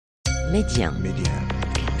ميديان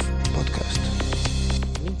بودكاست.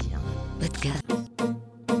 ميديان بودكاست.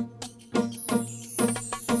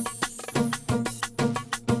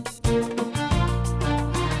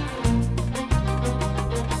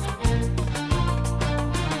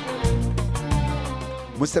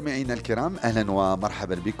 مستمعينا الكرام، أهلا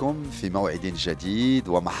ومرحبا بكم في موعد جديد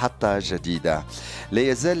ومحطة جديدة. لا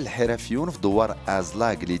يزال الحرفيون في دوار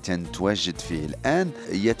أزلاق اللي تنتواجد فيه الآن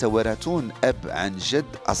يتوارثون أب عن جد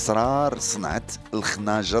أسرار صنعة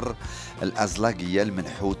الخناجر الأزلاقية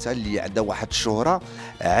المنحوتة اللي عندها واحد الشهرة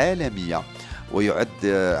عالمية. ويعد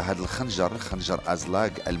هذا الخنجر خنجر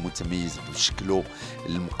أزلاق المتميز بشكله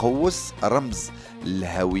المقوس رمز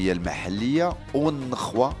للهوية المحلية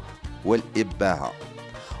والنخوة والإباهة.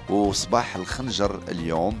 وصباح الخنجر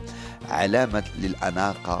اليوم علامة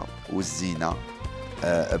للأناقة والزينة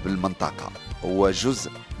بالمنطقة،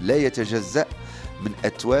 وجزء لا يتجزأ من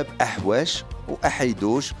أتواب أحواش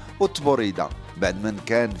وأحيدوش وطبوريدة بعد من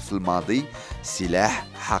كان في الماضي سلاح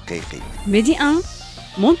حقيقي. ميديان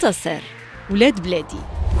منتصر ولاد بلادي.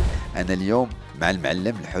 أنا اليوم مع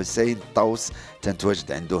المعلم الحسين طوس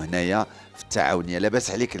تنتواجد عنده هنايا في التعاونية.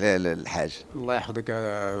 لاباس عليك الحاج؟ الله يحفظك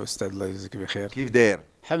يا أستاذ، الله يجزيك بخير. كيف داير؟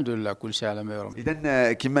 الحمد لله كل شيء على ما يرام.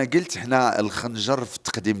 إذن كما قلت حنا الخنجر في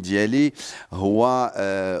التقديم ديالي هو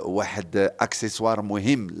واحد اكسسوار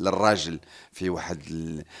مهم للراجل، في واحد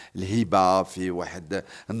الهبة، في واحد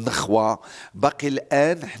النخوة. باقي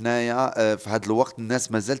الآن حنايا في هذا الوقت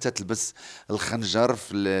الناس مازال تلبس الخنجر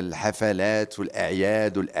في الحفلات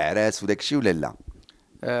والأعياد والأعراس وداك الشيء، ولا لا؟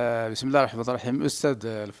 بسم الله الرحمن الرحيم. أستاذ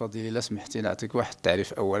الفضيل، إلا سمحتي نعطيك واحد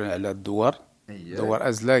التعريف أولا على الدوار. دوار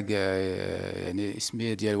أزلاق يعني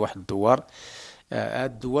اسمية ديال واحد الدوار. هذا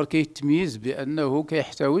الدوار كيتميز بأنه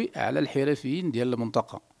كيحتوي على الحرفيين ديال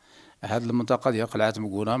المنطقة. هذه المنطقة ديال قلعة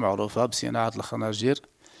مقونة معروفة بصناعة الخناجر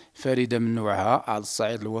فريدة من نوعها على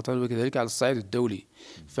الصعيد الوطني وكذلك على الصعيد الدولي.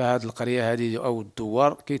 فهذه القرية هذه أو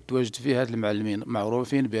الدوار كيتواجد فيها هاد المعلمين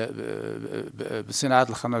معروفين بصناعة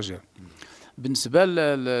الخناجر. بالنسبة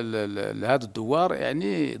لهذا الدوار،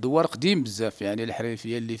 يعني دوار قديم بزاف، يعني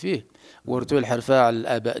الحرفية اللي فيه ورثوا الحرفة على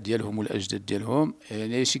الآباء ديالهم والأجداد ديالهم،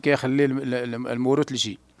 يعني شي كيخلي الموروث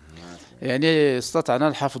لشي. يعني استطعنا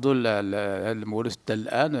نحافظوا الموروث حتى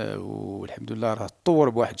الآن، والحمد لله راه تطور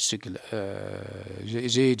بواحد الشكل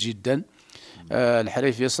جيد جدا.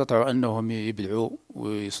 الحرفية استطاعوا أنهم يبدعوا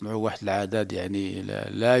ويصنعوا واحد العدد يعني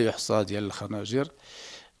لا يحصى ديال الخناجر.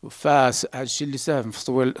 فهذا الشيء اللي ساهم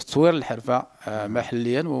في تطوير الحرفة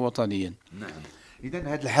محليا ووطنيا. نعم. إذن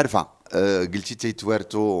هذه الحرفة قلتي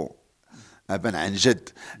تيتوارثوا أبا عن جد.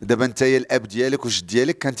 دابا انت الاب ديالك وجد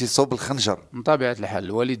ديالك كان تيصوب الخنجر. من طبيعة الحال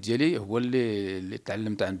الوالد ديالي هو اللي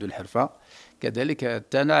تعلمت عنده الحرفة، كذلك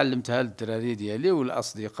حتى انا علمتها للدراري ديالي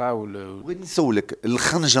والاصدقاء بغيت نسولك،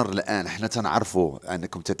 الخنجر الان حنا تنعرفوا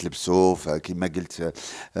انكم تتلبسوا كما قلت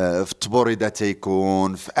في الطبوريده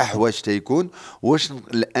تيكون، في احواش تيكون. واش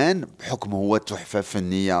الان بحكم هو تحفه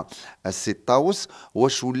فنيه السي طاووس،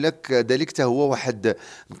 واش ولا كذلك حتى هو واحد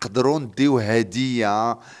نقدروا نديو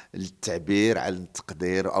هديه للتعبير على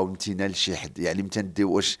التقدير او امتنان لشي حد؟ يعني متى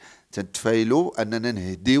نديو، واش تنتفايلوا اننا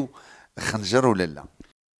نهديو خنجر ولا لا؟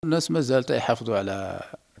 الناس ما زالت يحافظوا على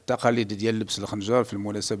التقاليد ديال لبس الخنجر في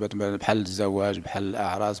المناسبات بحال الزواج، بحال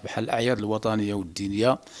الاعراس، بحال الاعياد الوطنيه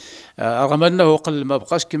والدينيه. رغم انه قل ما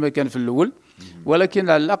بقاش كما كان في الاول، ولكن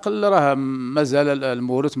على الاقل راه ما زال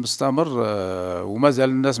الموروث مستمر، وما زال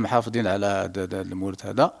الناس محافظين على هذا الموروث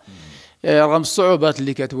هذا. رغم الصعوبات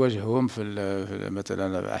اللي كتواجههم في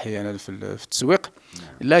مثلا احيانا في التسويق،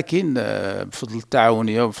 لكن بفضل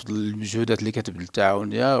التعاونيه وبفضل المجهودات اللي كتبذل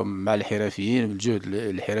التعاونيه مع الحرفيين والجهد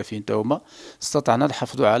الحرفيين تا هما استطعنا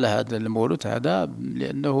نحافظوا على هذا الموروث هذا،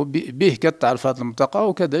 لانه به كتعرف هذه المنطقه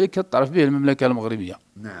وكذلك كتعرف به المملكه المغربيه.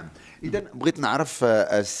 نعم. اذا بغيت نعرف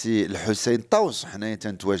السي الحسين طوس، حنايا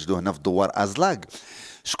تنتواجدوا هنا في دوار ازلاق،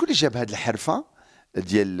 شكون اللي جاب هذه الحرفه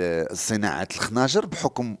ديال صناعة الخناجر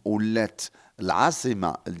بحكم ولات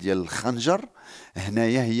العاصمة ديال الخنجر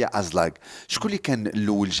هنايا هي أزلاق؟ شكون اللي كان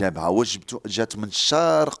الأول جابها؟ واش جات من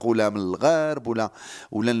الشرق ولا من الغرب ولا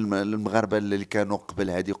المغاربة اللي كانوا قبل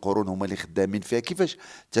هذه قرون هما اللي خدامين فيها؟ كيفاش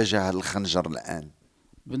اتجه الخنجر الآن؟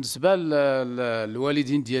 بالنسبه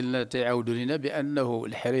للوالدين ديالنا تيعاودوا لنا بانه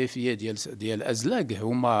الحرفيه ديال ازلاق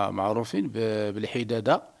هما معروفين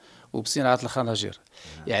بالحداده وبصناعه الخناجر.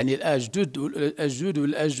 يعني الاجدود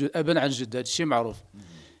والاجدود ابا عن جد، هذا الشيء معروف.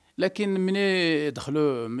 لكن من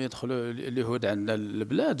يدخلوا اليهود عندنا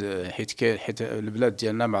البلاد، حيت البلاد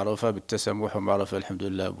ديالنا معروفه بالتسامح ومعروفه الحمد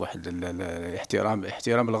لله بواحد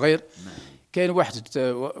احترام الغير. كاين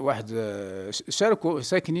واحد شاركوا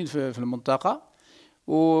ساكنين في المنطقه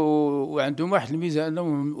وعندهم واحد الميزه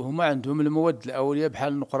انهم هما عندهم المواد الاوليه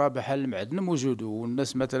بحال النقره بحال المعدن موجود،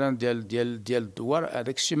 والناس مثلا ديال الدوار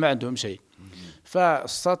هذاك الشيء ما عندهم شيء.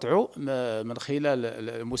 فاستطاعوا من خلال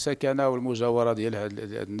المساكنه والمجاوره ديال هاد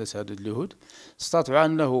الناس هادو اليهود، استطاعوا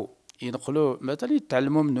انه ينقلوا مثلا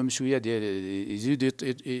يتعلموا منهم شويه ديال يزيدوا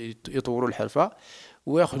يطوروا الحرفه،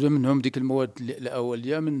 وياخذوا منهم ديك المواد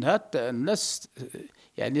الاوليه منها الناس.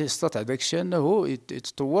 يعني استطاع داك الشيء انه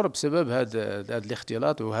يتطور بسبب هذا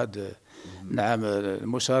الاختلاط وهذا نعم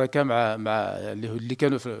المشاركه مع اللي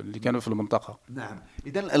كانوا في المنطقه. نعم.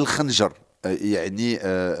 إذا الخنجر يعني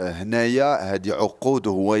هنايا هذه عقود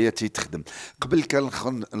وهواية تيتخدم. قبل كان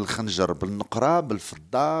الخنجر بالنقرة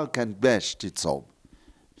بالفضة، كان باش تيتصاوب.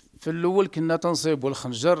 في الاول كنا تنصيبوا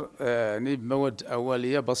الخنجر يعني بمواد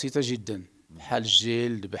اوليه بسيطه جدا، بحال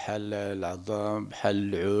الجلد بحال العظام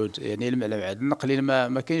بحال العود، يعني المعدن قليل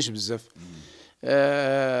ما كاينش بزاف.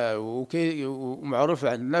 ومعروف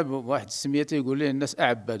عندنا بواحد السميه تيقول ليه الناس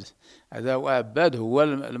اعباد. هذا هو اعباد، هو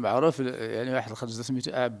المعروف، يعني واحد الخنجر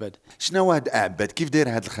سميتو اعباد. شنو هاد أعباد؟ كيف داير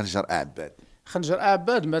هاد الخنجر أعباد؟ خنجر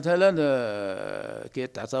اعباد مثلا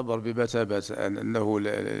كيتعتبر بمثابه انه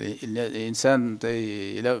الانسان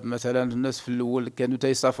مثلا الناس في الاول كانوا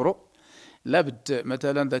تيسافروا، لابد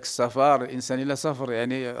مثلا ذاك السفر الانسان الى سافر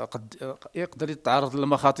يعني قد يقدر يتعرض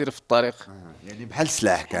للمخاطر في الطريق. يعني بحال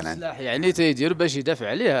سلاح كان. سلاح يعني تيدير باش يدافع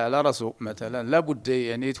عليها على راسه، مثلا لابد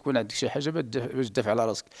يعني تكون عندك شي حاجه باش تدافع على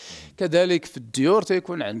راسك. كذلك في الديور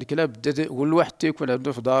تيكون عندك لابد كل واحد تيكون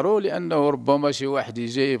عنده في دارو، لانه ربما شي واحد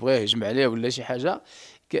يجي يبغى يهجم عليه ولا شي حاجه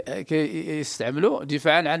كيستعملوا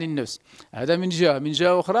دفاعا عن النفس. هذا من جهه. من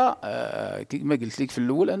جهه اخرى كما قلت لك في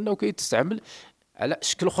الاول انه كيتستعمل على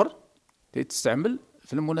شكل اخر، كيتستعمل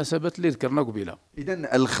في المناسبات اللي ذكرنا قبيله.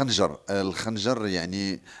 إذا الخنجر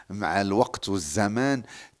يعني مع الوقت والزمان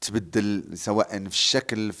تبدل، سواء في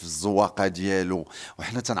الشكل في الزواقه ديالو.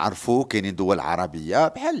 وحنا تنعرفوا كاينين دول عربيه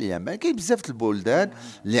بحال اليمن، كاين بزاف البلدان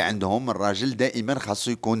اللي عندهم الراجل دائما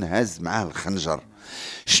خاصو يكون هاز معاه الخنجر.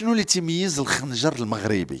 شنو اللي تيميز الخنجر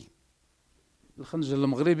المغربي؟ الخنجر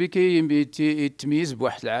المغربي يتميز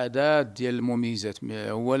بواحد العادات ديال المميزات.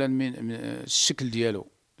 اولا من الشكل ديالو.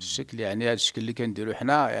 الشكل يعني هذا الشكل اللي كنديرو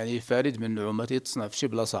حنا يعني فريد من نوعه، ما تيتصنع في شي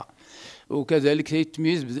بلاصه. وكذلك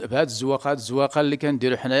يتميز بهذه الزواقه اللي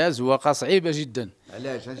كنديرو حنايا زواقه صعيبه جدا.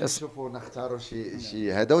 علاش نشوفوا نختاروا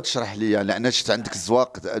شي هذا وتشرح لي، لان شفت عندك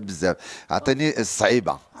الزواق بزاف. اعطيني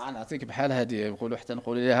الصعيبه. نعطيك بحال هذه يقولوا حتى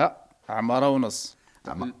نقولوا لها عماره ونص.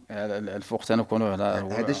 هذا الفوق تنكونوا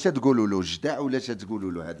هذا اش تقولوا له جدع ولا اش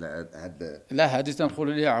تقولوا له هذا؟ لا هذه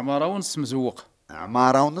تنقولوا لها عماره ونص مزوق.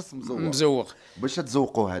 عماره ونص مزوق. باش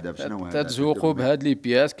تزوقوا هذا بشنو هذا؟ تتزوقوا بهاد لي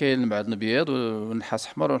بياس. كاين المعدن ابيض والنحاس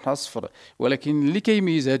احمر والنحاس صفر. ولكن اللي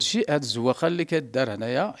كيميز هذا الشيء هاد الزواقه اللي كدار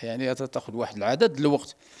هنايا، يعني تاخذ واحد العدد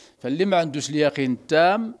الوقت. فاللي ما عندوش اليقين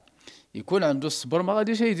التام يكون عنده الصبر ما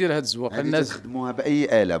غاديش يدير هاد الزواقه. الناس تخدموها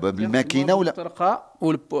باي اله؟ بالماكينه ولا بالمطرقه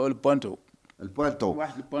والبوانتو؟ البوانتو.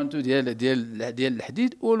 واحد البوانتو ديال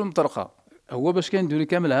الحديد والمطرقه، هو باش كنديروا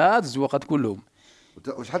كامل هاد الزواقات كلهم.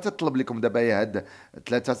 وشحال تطلب لكم دابا يا هاد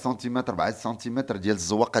 3 سنتيمتر 4 سنتيمتر ديال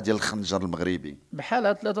الزواقه ديال الخنجر المغربي؟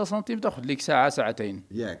 بحال 3 سنتيم تاخذ لك ساعه ساعتين.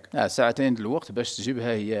 ياك ساعتين ديال الوقت باش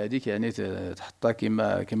تجيبها هي هذيك، يعني تحطها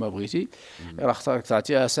كما بغيتي. راه خصك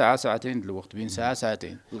تعطيها ساعه ساعتين ديال الوقت، بين ساعه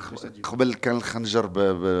ساعتين. قبل كان الخنجر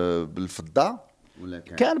بالفضه ولا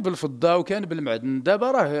كان بالفضه وكان بالمعدن.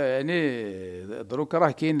 دابا راه يعني دروك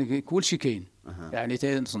راه كاين كلشي كاين. يعني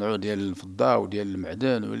تنصنعوا ديال الفضه وديال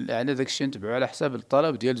المعدن، يعني داك الشيء نتبعوا على حساب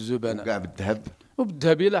الطلب ديال الزبناء. وكاع بالذهب.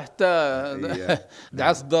 وبالذهب الى حتى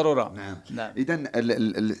دعس الضروره. نعم. اذا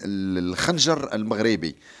الخنجر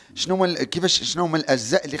المغربي شنو هما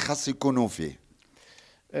الاجزاء اللي خاص يكونوا فيه؟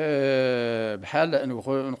 بحال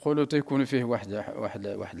نقولوا تيكون فيه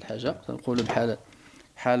واحد الحاجه. نقولوا بحال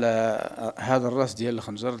هذا الراس ديال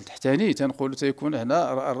الخنجر التحتاني تنقولوا تيكون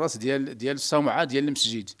هنا الراس ديال الصومعه ديال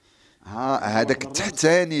المسجد. هذاك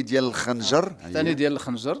التحتاني ديال الخنجر. الثاني ديال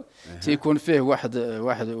الخنجر تيكون فيه واحد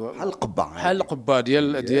بحال القبه. بحال القبه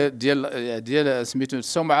ديال سميتو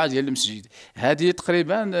الصومعه ديال المسجد. هذه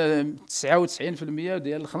تقريبا 99%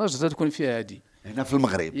 ديال الخنجر تكون فيها هذه هنا في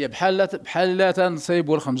المغرب. هي بحال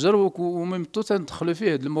تنصيبوا الخنجر وممتو تندخلوا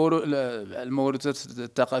فيه الموروثات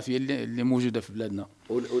الثقافيه اللي موجوده في بلادنا.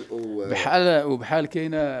 وبحال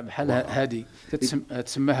كاينه بحال هذه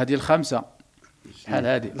تسمى هذه الخمسه. بحال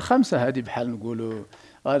هذه الخمسه هذه بحال نقولوا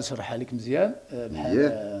غنشرحها لك مزيان.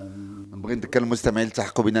 بحال نبغي نذكر المستمعين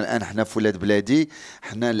التحقوا بنا الان حنا في ولاد بلادي.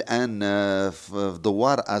 حنا الان في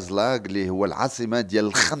دوار ازلاق اللي هو العاصمه ديال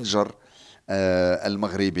الخنجر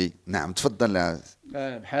المغربي. نعم تفضل.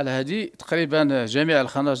 بحال هذه تقريبا جميع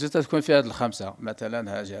الخناجر تكون في هذه الخمسه،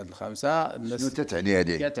 مثلا هذه الخمسه شنو الناس تتعني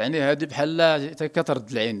هذه؟ كتعني هذه بحال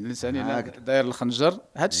كترد العين الانسان الا داير الخنجر.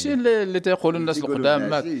 هذا الشيء اللي تيقولوا الناس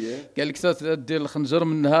القدام، قال لك تدير الخنجر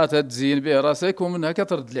منها تتزين به راسك ومنها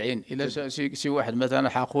كترد العين. الا شي واحد مثلا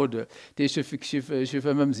حقود تيشوف فيك شي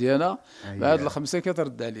فما مزيانه، هذه الخمسه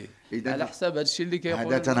كترد عليه على حساب هذا الشيء اللي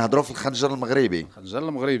كيقولوا. هذا تنهضروا في الخنجر المغربي. الخنجر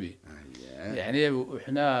المغربي يعني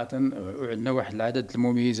وحنا وعندنا واحد العدد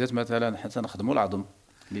المميزات، مثلا حتى نخدموا العظم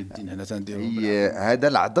اللي الدين هنا تنديروا. هذا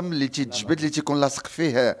العظم اللي تيتجبد اللي تيكون لاصق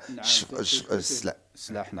فيه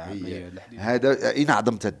السلاح. نعم هذا اين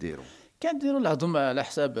عظم تديروا؟ كنديروا العظم على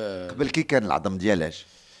حساب. قبل كي كان العظم ديالاش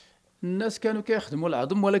الناس كانوا كيخدموا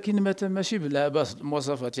العظم، ولكن ماشي بلاباس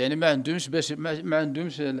المواصفات، يعني ما عندهمش باش ما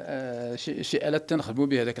عندهمش شي آلات تنخدموا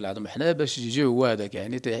بها هذاك العظم. حنا باش يجي هو هذاك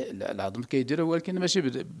يعني العظم كيديروا، ولكن ماشي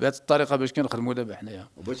بهذه الطريقه باش كنخدموا دابا حنايا.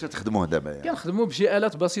 وباش تخدموه دابا يعني؟ كنخدموا بشي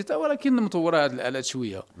آلات بسيطه، ولكن مطوره هذه الآلات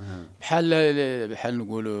شويه. بحال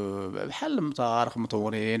نقولوا بحال المطارخ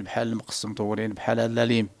مطورين، بحال المقص مطورين، بحال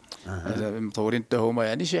الليم مطورين حتى هما،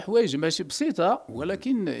 يعني شي حوايج ماشي بسيطه،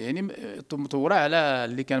 ولكن يعني مطوره على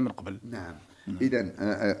اللي كان من قبل. نعم. اذا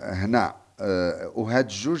هنا وهاد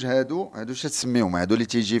الجوج هادو اش تسميهم؟ هادو اللي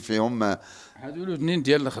تيجي فيهم هادو الودنين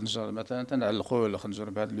ديال الخنجر، مثلا تنعلقوا الخنجر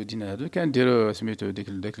بهاد الودين هادو، كنديروا سميتو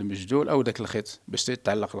داك المجدول او داك الخيط باش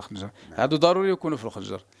تيتعلق الخنجر. هادو ضروري يكونوا في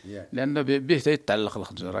الخنجر لان به تيتعلق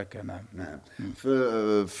الخنجر هكا. نعم.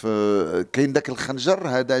 في كاين داك الخنجر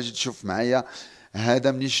هذا، اجي تشوف معايا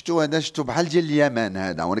هذا مني شفتو، هذا شفتو بحال ديال اليمن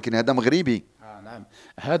هذا، ولكن هذا مغربي. نعم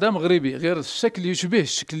هذا مغربي، غير الشكل يشبه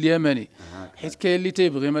الشكل اليمني. حيت كاين اللي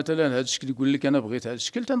تيبغي مثلا هذا الشكل يقول لك انا بغيت هذا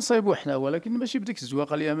الشكل تنصايبو حنا، ولكن ماشي بديك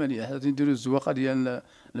الزواقه اليمنيه. حنا تنديروا الزواقه ديال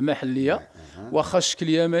المحليه، واخا الشكل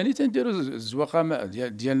اليمني تنديروا الزواقه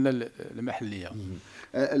ديالنا المحليه.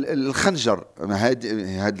 الخنجر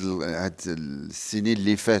هاد السنين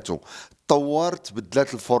اللي فاتوا تطورت،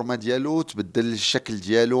 بدلات الفورما ديالو، تبدل الشكل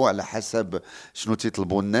ديالو على حسب شنو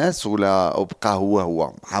تيطلبوا الناس، ولا بقى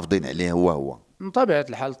هو محافظين عليه هو؟ من طبيعه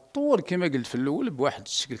الحال تطور كما قلت في الاول بواحد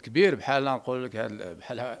الشكل كبير، بحال نقول لك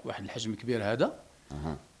بحال واحد الحجم كبير هذا.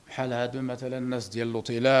 بحال هادو مثلا الناس ديال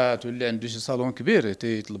اللوطيلات واللي عنده شي صالون كبير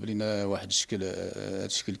تيطلب لنا واحد الشكل، هذا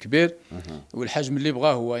الشكل كبير. والحجم اللي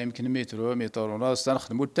بغاه هو يمكن متر ونص،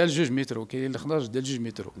 تنخدموا حتى 2 متر، وكاين اللي خرج ديال 2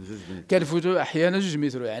 متر، كنفوتوا احيانا 2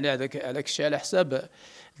 متر. يعني هذاك الشيء على حساب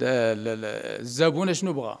الزبون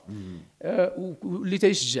شنو بغى. واللي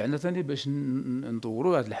تيشجعنا ثاني باش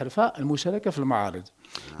نطوروا هذه الحرفه المشاركه في المعارض،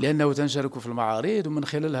 لانه تنشاركوا في المعارض، ومن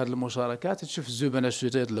خلال هذه المشاركات تشوف الزبناء شنو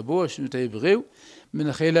تيطلبوا شنو تيبغيو،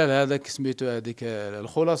 من خلال هذاك سميتو هذيك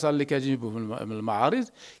الخلاصه اللي كتجيبوا من المعارض.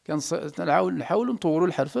 نحاولوا نطوروا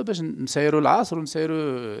الحرفه باش نسيروا العصر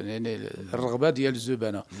ونسيروا يعني الرغبه ديال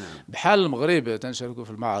الزبناء. بحال المغرب تنشاركوا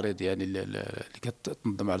في المعارض يعني اللي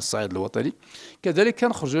كتنظم على الصعيد الوطني. كذلك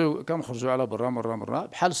كنخرجوا على برا مره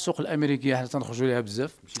بحال السوق الامريكيه، حنا تنخرجوا ليها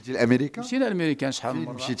بزاف. مشيتي لامريكا؟ مشينا لامريكا شحال من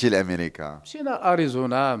مره. مشيتي لامريكا؟ مشينا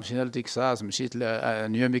لاريزونا، مشينا لتكساس، مشيت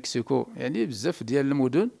لنيو مكسيكو، يعني بزاف ديال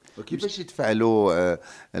المدن. وكيفاش يتفاعلوا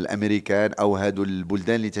الامريكان او هادو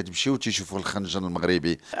البلدان اللي تتمشيو تيشوفوا الخنجر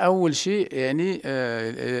المغربي؟ اول شيء يعني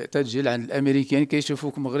تجي عند الامريكان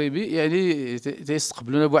كيشوفوك مغربي، يعني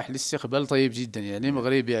تيستقبلونا بواحد الاستقبال طيب جدا. يعني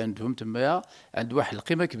مغربي عندهم تما عند واحد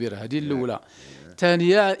القيمه كبيره، هذه الاولى.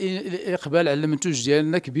 ثانيه الاقبال على المنتوج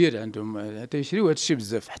ديالنا كبير عندهم، تيشريو هذا الشيء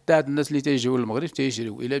بزاف. حتى هاد الناس اللي تيجيو للمغرب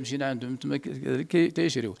تيشريو، الا مشينا عندهم تما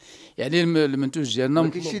تيشريو. يعني المنتوج ديالنا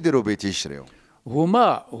كيفاش يديروا به تيشريو؟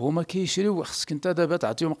 هما كيشريو. خصك انت دابا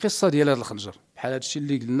تعطيهم قصه ديال هذا الخنجر، بحال هذا الشيء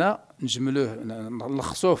اللي قلنا نجملوه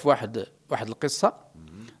نلخصوه في واحد القصه.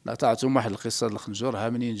 تعطيهم واحد القصه ديال الخنجر، ها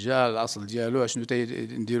منين جا، الاصل ديالو، شنو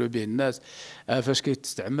نديروا به الناس، فاش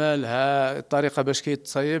كيتستعمل، ها الطريقه باش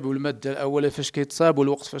كيتصايب، والماده الاولى فاش كيتصاب،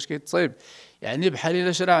 والوقت فاش كيتصايب. يعني بحال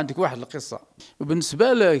الا شرا عندك واحد القصه.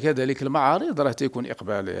 وبالنسبه كذلك المعارض راه تيكون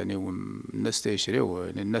اقبال، يعني الناس تيشريو،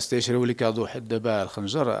 يعني الناس تيشريو لي كادو. حتى دابا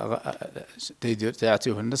الخنجر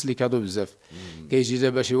تيعطيوه الناس لي كادو بزاف. كيجي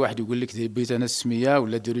دابا شي واحد يقول لك بغيت انا السميه،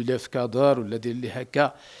 ولا ديروا لي في كادر، ولا دير لي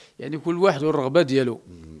هكا. يعني كل واحد والرغبه ديالو،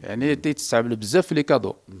 يعني تيستعمل بزاف في لي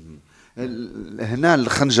كادو. هنا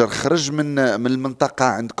الخنجر خرج من المنطقه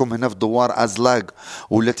عندكم هنا في دوار ازلاق،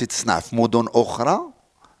 ولا تتصنع في مدن اخرى،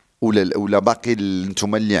 ولا باقي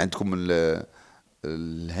انتم اللي عندكم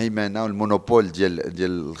الهيمنه والمونوبول ديال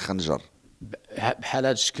الخنجر؟ بحال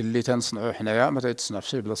هذا الشكل اللي تنصنعوه حنايا ما تيتصنع في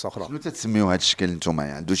شي بلاصه اخرى. شنو تتسميو هذا الشكل نتوما؟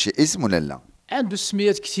 عنده شي اسم ولا لا؟ عنده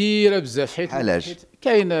سميات كثيره بزاف. حيت علاش؟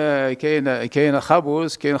 كاين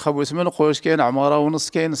خابوس، كاين خابوس منقوش، كاين عماره ونص،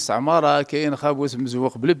 كاين نص عماره، كاين خابوس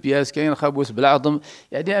مزوق بالبياس، كاين خابوس بالعظم.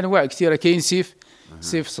 يعني انواع كثيره. كاين سيف،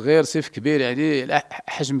 سيف صغير سيف كبير، يعني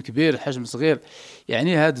حجم كبير حجم صغير.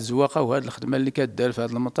 يعني هذه الزواقه وهذه الخدمه اللي كدار في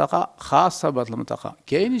هذه المنطقه خاصه بهذه المنطقه.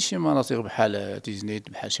 كاينين شي مناطق بحال تيزنيت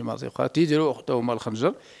بحال شي مناطق اخرى تيديروا حتى هما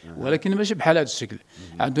الخنجر، ولكن ماشي بحال هذا الشكل،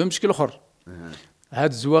 عندهم شكل اخر. هذه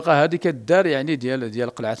الزواقه هذه كدار يعني ديال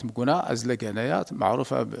قلعه مكونه ازلق هنايا،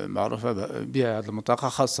 معروفه بها هذه المنطقه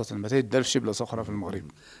خاصه، ما تيدار في شي بلاصه اخرى في المغرب.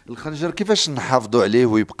 الخنجر كيفاش نحافظوا عليه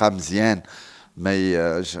ويبقى مزيان؟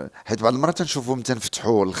 حيت بعض المرات تنشوفهم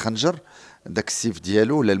تنفتحوا الخنجر داك السيف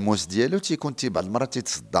ديالو ولا الموس ديالو تيكون بعض المرات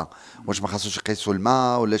تيتصدى. واش ما خاصوش يقيسوا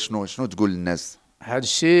الماء ولا شنو تقول للناس؟ هذا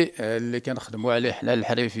الشيء اللي كنخدموا عليه حنا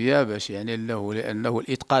الحريفيه باش يعني لانه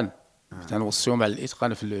الاتقان، تنوصيهم على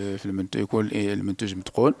الاتقان في المنتوج، يكون المنتوج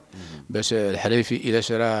متقون، باش الحريفي الى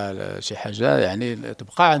شرا شي حاجه يعني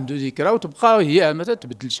تبقى عنده ذكرى وتبقى هي ما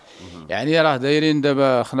تتبدلش. يعني راه دايرين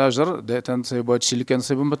دابا خناجر تنصيبوا هذا الشيء اللي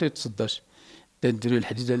كنصيبوا ما تيتصداش، تنديروا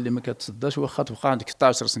الحديده اللي ما كتصداش واخا تبقى عندك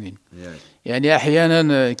 16 سنين. يعني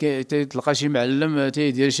احيانا تلقى شي معلم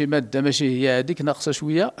تيدير شي ماده ماشي هي هذيك، ناقصه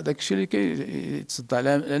شويه، داك الشيء اللي كيتصدى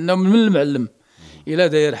لانه من المعلم الا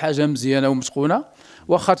داير حاجه مزيانه ومتقونه،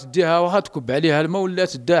 واخا تديها واخا تكب عليها الماء ولا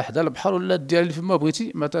تديها حدا البحر ولا دير اللي فما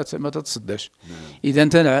بغيتي ما تتصداش. اذا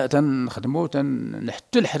تنخدموا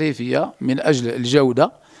تنحتوا الحريفيه من اجل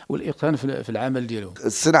الجوده والاتقان في العمل ديالهم.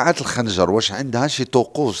 صناعه الخنجر واش عندها شي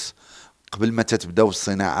طقوس قبل ما تبداو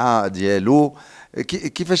الصناعه ديالو؟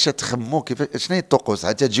 كيفاش تخموا؟ شنو هي الطقوس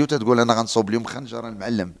حتى تجيو تقول انا غنصوب اليوم خنجر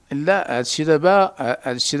المعلم؟ لا، هذا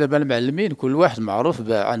الشيء دابا المعلمين كل واحد معروف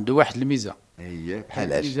عنده واحد الميزه.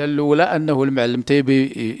 بحالاش؟ الميزه الاولى انه المعلم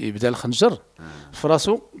تيبي يبدا الخنجر في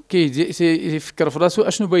راسو، يفكر في راسو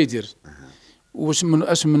اشنو بغا يدير،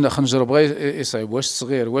 اش من خنجر بغا يصايب، واش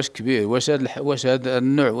صغير واش كبير، واش هذا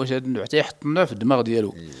النوع تيحط النوع في الدماغ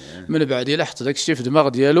ديالو. من بعد الا حط داك الشيء في الدماغ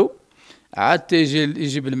ديالو عاد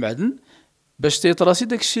يجيب المعدن باش تيطراسي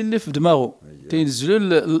داك الشيء اللي في دماغه، تينزلوا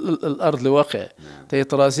الارض الواقع،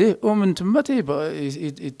 تيطراسيه ومن ثم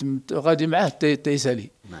غادي معاه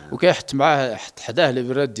تيسالي، وكيحط معاه حداه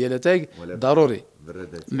البراد ديالها تاي ضروري.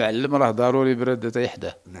 معلم راه ضروري براد تاي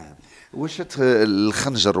حداه. نعم.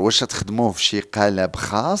 الخنجر واش تخدموه في شي قالب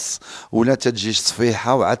خاص ولا تجي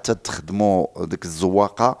صفيحه وعاد تخدموا ديك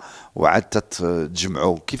الزواقه وعاد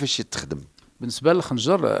تجمعوا؟ كيفاش تخدم؟ بالنسبه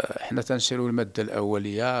للخنجر حنا تنشريو الماده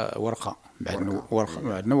الاوليه ورقه،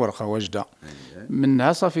 عندنا ورقه واجده،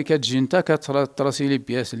 منها صافي كتجي انت كتراسي لي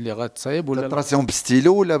بياس اللي غتصايب ولا تراسيهم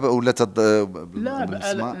بستيلو ولا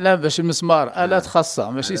لا باش المسمار الات خاصه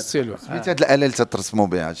ماشي ستيلو. سميت هاد الاله اللي تترسموا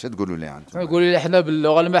بها اش تقولوا لي؟ نقولوا لي حنا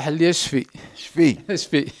باللغه المحليه شفي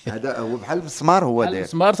هذا هو بحال المسمار. هو داير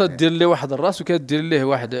المسمار تدير ليه واحد الراس وكدير ليه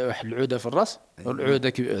واحد العوده في الراس،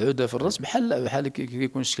 عوده في الراس بحال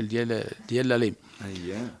كيكون الشكل ديال لاليم.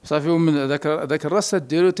 صافي ومن ذاك الراس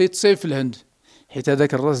تديرو تيتصيب في الهند، حيت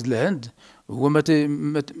هذاك الراس ديال الهند هو ما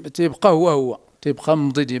تيبقى هو تيبقى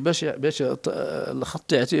مضيدي باش الخط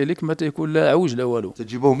تاعتيه لك ما تيكون لا عوج لا والو.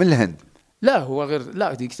 تجيبوه من الهند؟ لا هو غير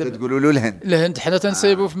لا ديك تقولوا له الهند حنا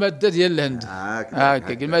تنصيبوا في ماده ديال الهند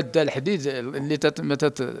هكا الماده الحديد اللي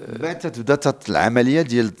بعد تبدا العمليه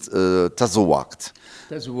ديال تزوقت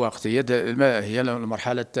هي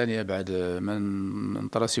المرحله الثانيه بعد ما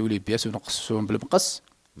نطراسيو لي بياس ونقصوهم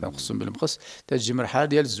بالمقص تجي مرحله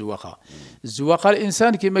ديال الزواقه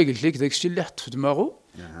الانسان كما قلت لك داك الشيء اللي حط في دماغه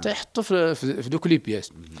تيحطو في دوك لي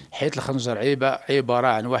بياس، حيت الخنجر عباره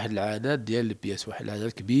عن واحد العدد ديال البياس، واحد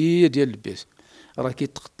العدد كبير ديال البياس، راه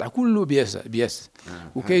كيتقطع كله بياس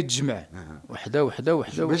وكيتجمع وحده.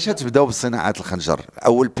 باش تبداو بصناعه الخنجر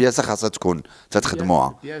اول بياسه خاصها تكون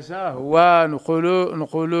تخدموها؟ البياسه هو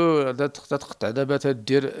نقولوا تتقطع دابا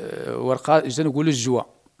تدير ورقه نقولوا الجوا،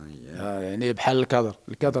 يعني بحال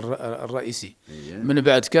الكادر الرئيسي. من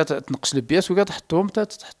بعد كتنقش البياس وكتحطهم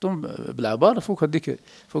بالعبار فوق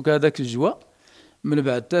هذاك الجوا. من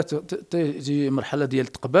بعد تجي مرحله ديال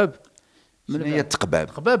التقباب. شنو هي التقباب؟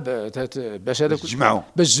 باش هذاك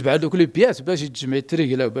تجمع دوك لي بياس باش يتجمع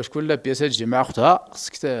تريكلا، باش كل بياسه تجي مع اختها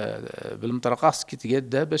خصك بالمطرقه خصك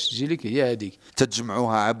تقادها باش تجي لك هي هذيك.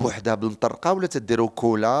 تجمعوها بوحدها بالمطرقه ولا تديروا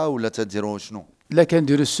كولا ولا تديروا شنو؟ لا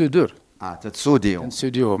كنديروا السودور. تتسوديهم.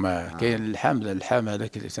 كاين اللحام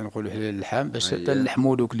هذاك اللي تنقولوا عليه اللحام باش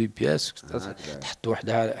تلحموا دوك لي بياس، تحطوا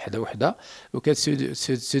وحده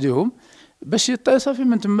وكتسوديهم باش صافي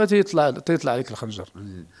من تما تيطلع لك الخنجر.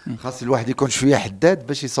 خاص الواحد يكون شويه حداد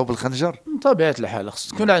باش يصوب الخنجر. من طبيعه الحال خص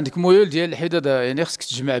تكون عندك ميول ديال الحداد، يعني خصك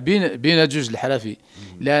تجمع بين جوج الحرافي،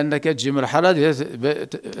 لان كتجي مرحله ديال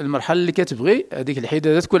المرحله اللي كتبغي هذيك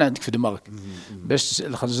الحداده تكون عندك في دماغك باش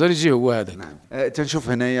الخنجر يجي هو هذاك. تنشوف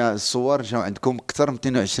هنايا الصور جاو عندكم اكثر من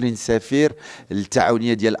 22 سفير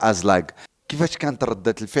للتعاونيه ديال ازلاق. كيفاش كانت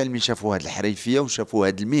ردة الفعل من شافوا هذه الحريفيه وشافوا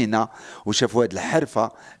هذه المهنه وشافوا هذه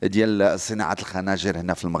الحرفه ديال صناعه الخناجر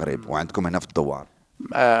هنا في المغرب وعندكم هنا في الدوار؟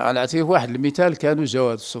 انا نعطيك واحد المثال. كانوا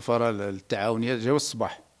جاوا هاد السفراء التعاونيه، جاوا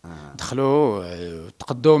الصباح، دخلوا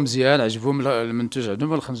تقداو مزيان، عجبهم المنتوج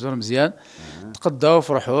عندهم، الخنجر مزيان، تقداو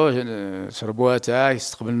فرحوا، شربوا اتاي،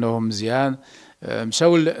 استقبلناهم مزيان.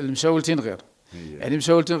 مشاو لتنغير، يعني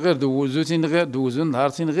مشاو لتنغير، دوزوا النهار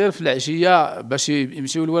تنغير، في العشيه باش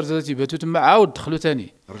يمشيو لورزه يباتوا تما، عاود دخلوا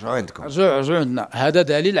ثاني، رجعوا عندكم. رجعوا عندنا. هذا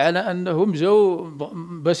دليل على انهم جاوا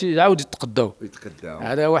باش يعاودوا يتقداو.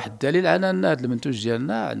 هذا واحد الدليل على ان هذا المنتوج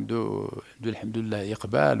ديالنا عنده الحمد لله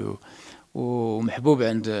اقبال ومحبوب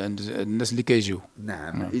عند الناس اللي كيجيو.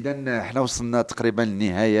 نعم. اذا احنا وصلنا تقريبا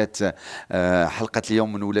لنهايه حلقه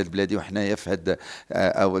اليوم من ولاد بلادي، وحنايا في هذه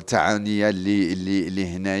او التعاونيه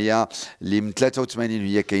اللي هنايا اللي من 83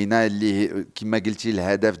 هي كاينه، اللي كما قلتي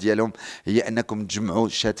الهدف ديالهم هي انكم تجمعوا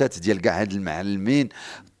شتات ديال كاع هاد المعلمين،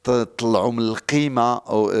 تطلعوا من القيمه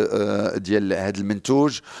ديال هذا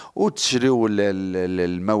المنتوج وتشريوا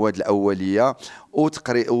المواد الاوليه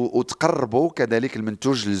وتقربوا كذلك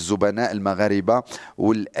المنتوج للزبناء المغاربه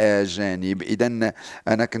والاجانب. اذا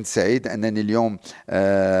انا كنت سعيد انني اليوم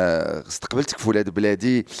استقبلتك في ولاد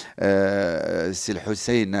بلادي، السي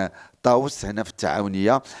الحسين طاوس هنا في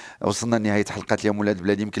التعاونيه. وصلنا لنهايه حلقه اليوم ولاد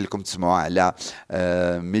بلادي، يمكن لكم تسمعوها على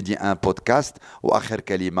ميدي ان بودكاست. واخر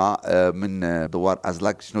كلمه من دوار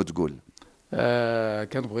ازلاك، شنو تقول؟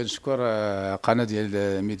 كنبغي نشكر قناه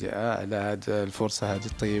ديال ميديا على هذه الفرصه هذه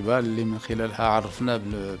الطيبه، اللي من خلالها عرفنا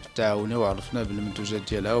بالتعاونيه وعرفنا بالمنتوجات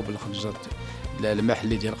ديالها وبالخنجر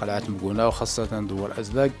المحلي ديال قلعه مكونه وخاصه دوار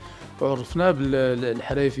ازلاك، وعرفنا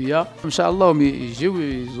بالحريفيه. ان شاء الله يجيو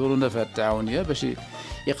يزورونا في هذه التعاونيه باش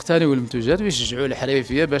يقتنيوا المنتوجات ويشجعوا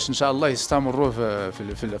الحريفيه، باش ان شاء الله يستمروا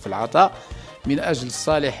في العطاء من اجل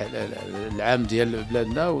الصالح العام ديال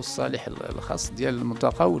بلادنا والصالح الخاص ديال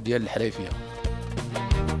المنطقه وديال الحريفيه.